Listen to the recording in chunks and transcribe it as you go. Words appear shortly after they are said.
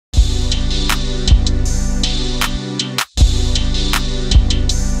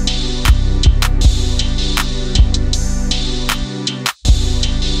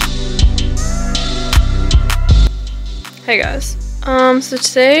Hey guys. So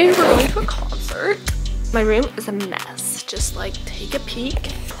today we're going to a concert. My room is a mess. Just like take a peek.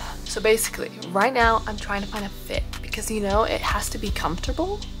 So basically, right now I'm trying to find a fit because you know it has to be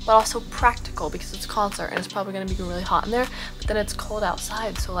comfortable but also practical because it's a concert and it's probably going to be really hot in there, but then it's cold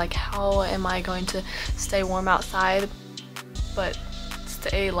outside. So like how am I going to stay warm outside but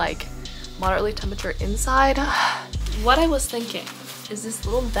stay like moderately temperature inside? What I was thinking is this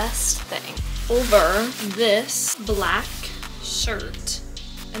little vest thing over this black shirt,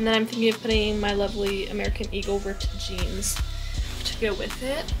 and then I'm thinking of putting my lovely American Eagle ripped jeans to go with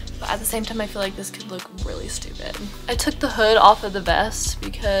it, but at the same time I feel like this could look really stupid. I took the hood off of the vest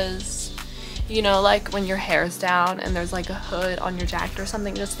because, you know, like when your hair is down and there's like a hood on your jacket or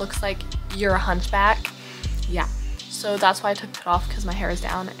something, it just looks like you're a hunchback. Yeah, so that's why I took it off, because my hair is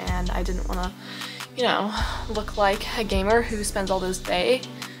down and I didn't want to, you know, look like a gamer who spends all this day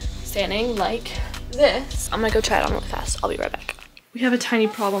standing like this. I'm gonna go try it on really fast. I'll be right back. We have a tiny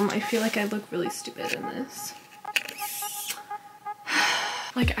problem. I feel like I look really stupid in this.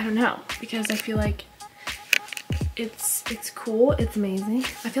 Like, I don't know, because I feel like it's cool, it's amazing.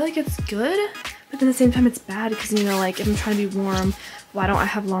 I feel like it's good, but then at the same time it's bad because, you know, like if I'm trying to be warm, why don't I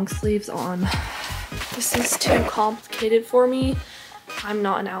have long sleeves on? This is too complicated for me. I'm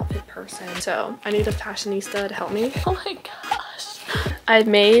not an outfit person, so I need a fashionista to help me. Oh my gosh. I've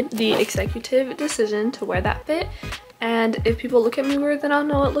made the executive decision to wear that fit, and if people look at me weird, then I'll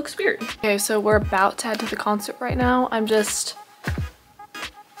know it looks weird. Okay, so we're about to head to the concert right now. I'm just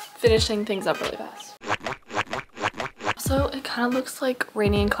finishing things up really fast. So it kind of looks like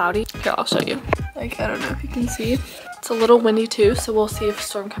rainy and cloudy. Here, I'll show you. Like, I don't know if you can see. It's a little windy too, so we'll see if a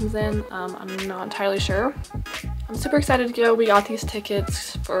storm comes in. I'm not entirely sure. I'm super excited to go. We got these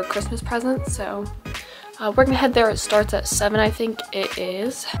tickets for Christmas presents, so we're gonna head there. It starts at 7, I think it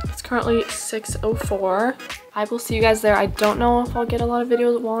is. It's currently 6:04. I will see you guys there. I don't know if I'll get a lot of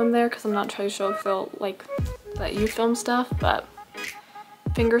videos while I'm there because I'm not entirely sure if they'll like let you film stuff, but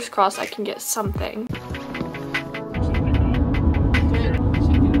fingers crossed I can get something.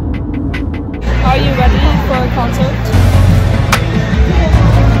 Are you ready for a concert?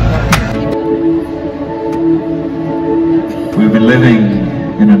 We've been living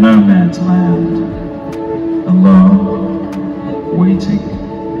in a no man's land, alone, waiting,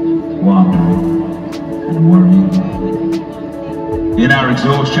 wandering, and worrying. In our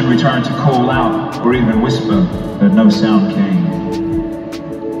exhaustion, we turned to call out or even whisper, but no sound came.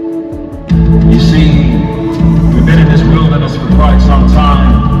 You see, we've been in this wilderness for quite some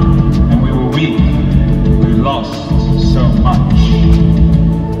time, and we were weak. We lost so much.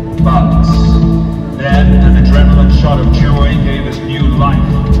 But then an adrenaline shot of joy gave us new life.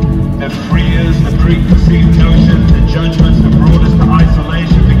 The fears, the preconceived notions, the judgments that brought us to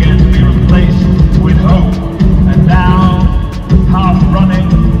isolation began to be replaced with hope. And now, half running,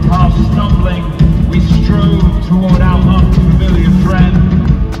 half stumbling, we strode toward our unfamiliar friend.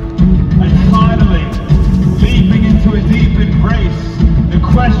 And finally, leaping into a deep embrace, the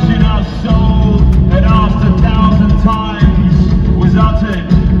question our soul had asked 1,000 times was uttered.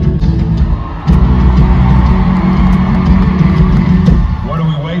 What are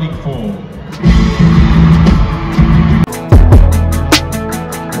we waiting for?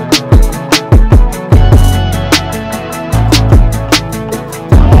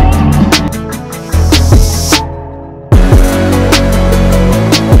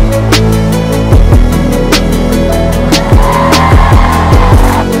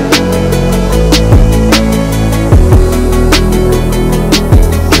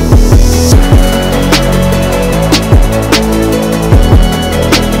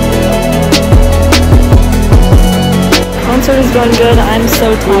 Is going good. I'm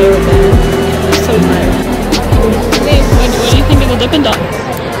so tired, man. I'm so tired. Hey, what do you think of the Dippin' Dots?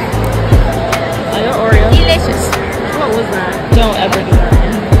 I got Oreo. Delicious. What was that? Don't ever do that.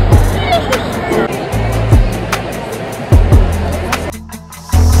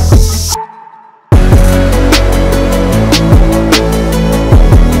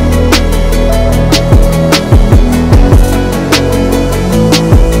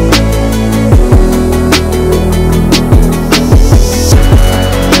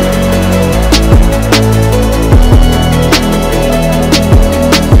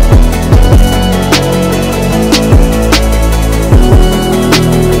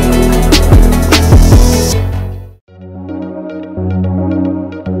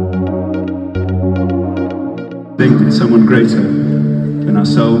 Think in someone greater than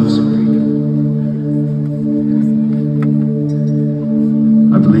ourselves.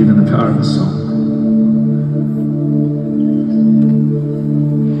 I believe in the power of the song.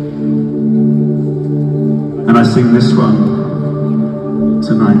 And I sing this one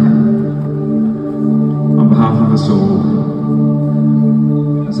tonight, on behalf of us all,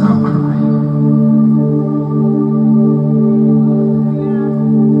 as our cry.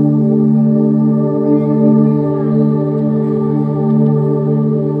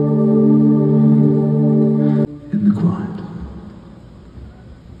 In the grind.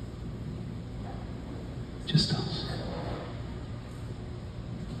 Just us.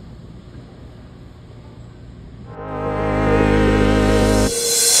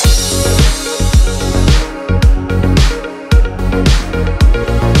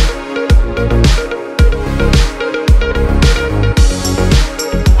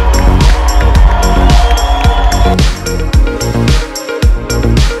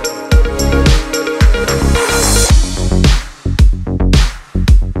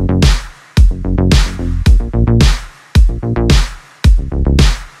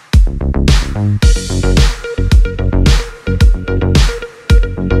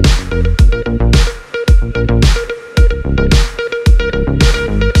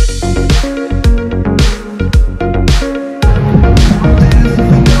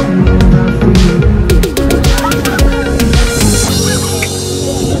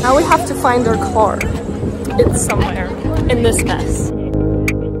 Now we have to find our car. It's somewhere in this mess.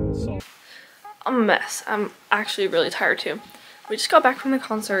 I'm a mess. I'm actually really tired too. We just got back from the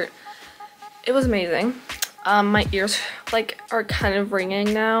concert. It was amazing. My ears are kind of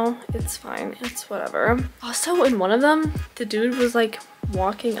ringing now. It's fine. It's whatever. Also, in one of them, the dude was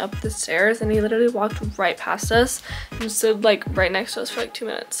walking up the stairs and he literally walked right past us and stood right next to us for 2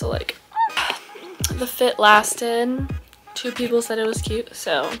 minutes. So the fit lasted. 2 people said it was cute,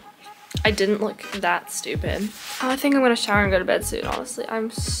 so I didn't look that stupid. I think I'm gonna shower and go to bed soon, honestly.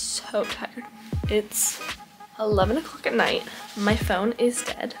 I'm so tired. It's 11 o'clock at night. My phone is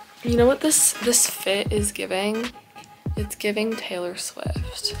dead. You know what this fit is giving? It's giving Taylor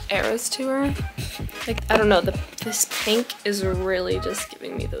Swift. Eras Tour. I don't know, this pink is really just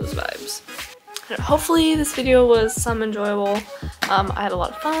giving me those vibes. Hopefully this video was some enjoyable. I had a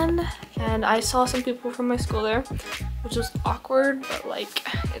lot of fun and I saw some people from my school there, which was awkward, but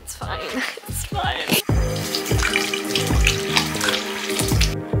it's fine. It's fine.